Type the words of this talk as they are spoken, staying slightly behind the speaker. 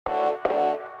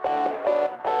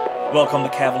Welcome to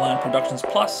Cavaline Productions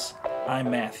Plus.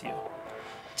 I'm Matthew.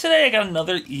 Today I got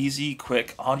another easy,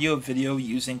 quick audio video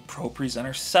using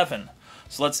ProPresenter 7.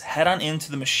 So let's head on into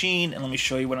the machine and let me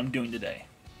show you what I'm doing today.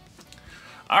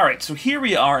 Alright, so here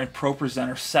we are in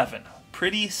ProPresenter 7.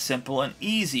 Pretty simple and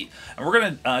easy. And we're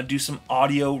going to do some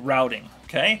audio routing,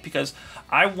 okay? Because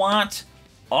I want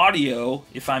audio,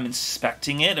 if I'm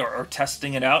inspecting it or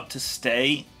testing it out, to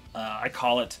stay, I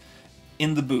call it,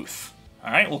 in the booth.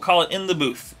 All right, we'll call it in the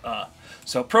booth.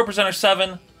 So ProPresenter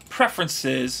 7,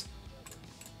 preferences,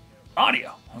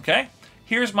 audio, okay?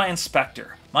 Here's my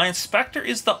inspector. My inspector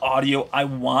is the audio I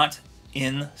want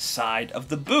inside of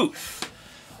the booth.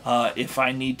 If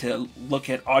I need to look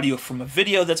at audio from a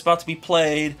video that's about to be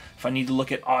played, if I need to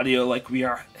look at audio like we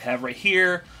have right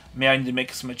here, maybe I need to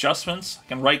make some adjustments, I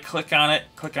can right-click on it,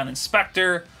 click on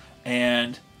Inspector,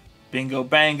 and bingo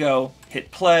bango,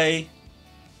 hit play.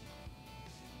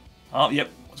 Oh, yep,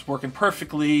 it's working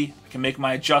perfectly. I can make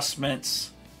my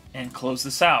adjustments and close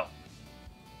this out.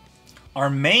 Our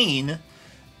main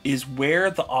is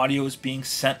where the audio is being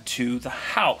sent to the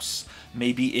house.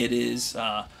 Maybe it is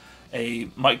a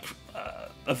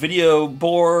video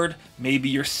board. Maybe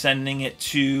you're sending it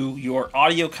to your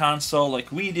audio console like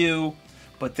we do,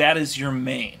 but that is your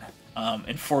main.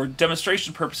 And for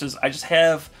demonstration purposes, I just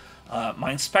have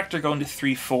my inspector going to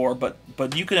 3.4,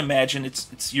 but you can imagine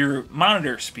it's your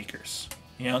monitor speakers,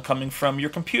 you know, coming from your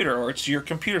computer, or it's your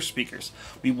computer speakers.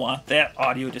 We want that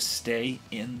audio to stay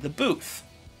in the booth.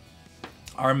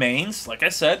 Our mains, like I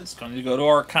said, it's going to go to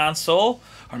our console,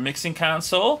 our mixing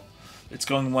console. It's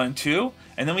going 1 and 2,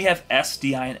 and then we have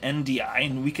SDI and NDI,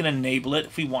 and we can enable it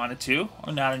if we wanted to,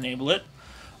 or not enable it.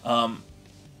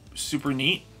 Super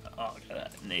neat. Oh, I gotta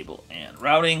enable and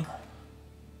routing.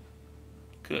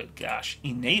 Good gosh,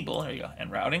 enable, there you go,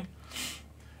 and routing.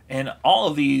 And all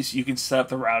of these, you can set up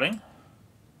the routing.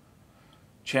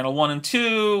 Channel 1 and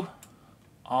 2,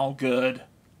 all good.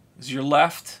 This is your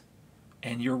left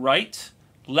and your right.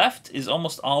 Left is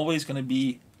almost always going to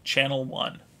be channel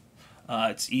 1.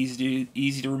 It's easy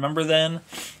to remember then.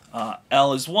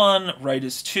 L is 1, right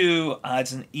is 2,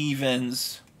 odds and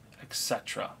evens,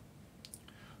 etc.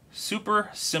 Super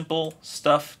simple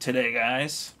stuff today,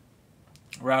 guys.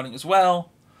 Routing as well.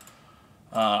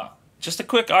 Just a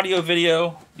quick audio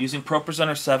video using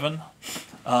ProPresenter 7.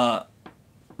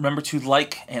 Remember to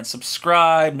like and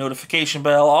subscribe, notification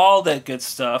bell, all that good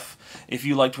stuff. If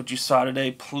you liked what you saw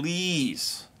today,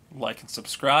 please like and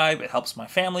subscribe. It helps my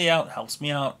family out, helps me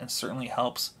out, and certainly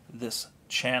helps this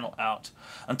channel out.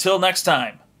 Until next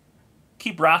time,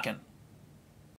 keep rocking.